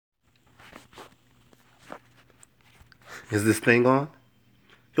Is this thing on?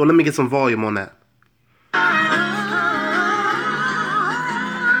 Yo, let me get some volume on that.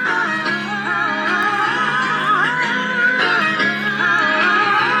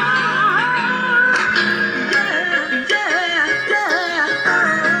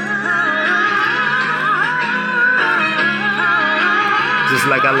 Just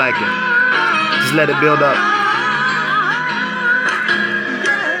like I like it. Just let it build up.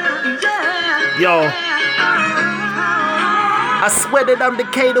 Yo, I swear that I'm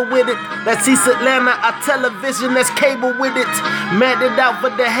Decatur with it. That's East Atlanta, our television, that's cable with it. Mad it out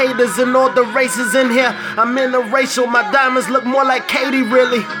for the haters and all the races in here. I'm interracial, my diamonds look more like Katie,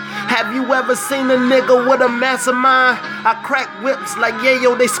 really. Have you ever seen a nigga with a mastermind? I crack whips like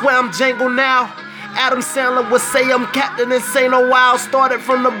yayo, they swear I'm Django now. Adam Sandler would say I'm Captain S.o.u.l. Started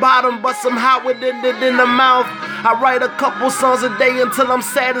from the bottom, but somehow it ended in the mouth. I write a couple songs a day until I'm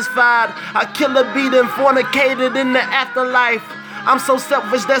satisfied. I kill a beat and fornicated in the afterlife. I'm so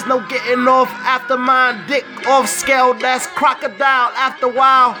selfish, there's no getting off after mine. Dick off scale, that's crocodile after a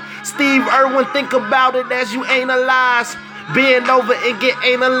while. Steve Irwin, think about it as you analyze. Bend over and get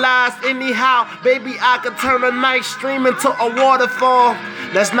analyzed anyhow. Baby, I could turn a nice stream into a waterfall.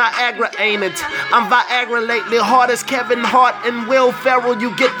 That's Niagara, ain't it? I'm Viagra lately, hard as Kevin Hart and Will Ferrell.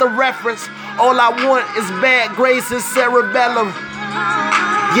 You get the reference. All I want is bad grades and cerebellum.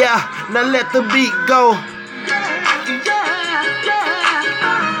 Yeah, now let the beat go.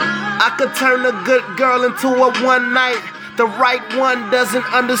 I could turn a good girl into a one night. The right one doesn't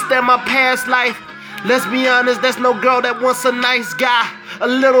understand my past life. Let's be honest, there's no girl that wants a nice guy. A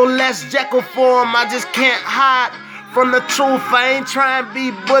little less Jekyll for him, I just can't hide from the truth. I ain't trying to be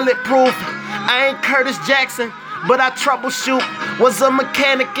bulletproof. I ain't Curtis Jackson, but I troubleshoot. Was a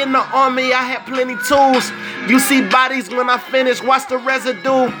mechanic in the army, I had plenty tools. You see bodies when I finish, watch the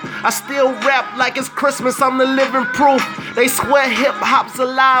residue. I still rap like it's Christmas, I'm the living proof. They swear hip-hop's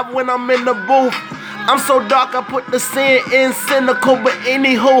alive when I'm in the booth. I'm so dark, I put the sin in cynical. But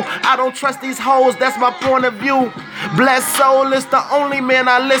anywho, I don't trust these hoes, that's my point of view. Blessed Soul is the only man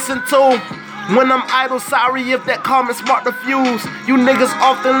I listen to. When I'm idle, sorry if that comment sparked the fuse. You niggas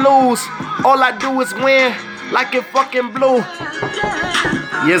often lose, all I do is win, like it fucking blue.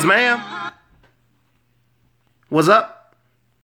 Yes, ma'am. What's up?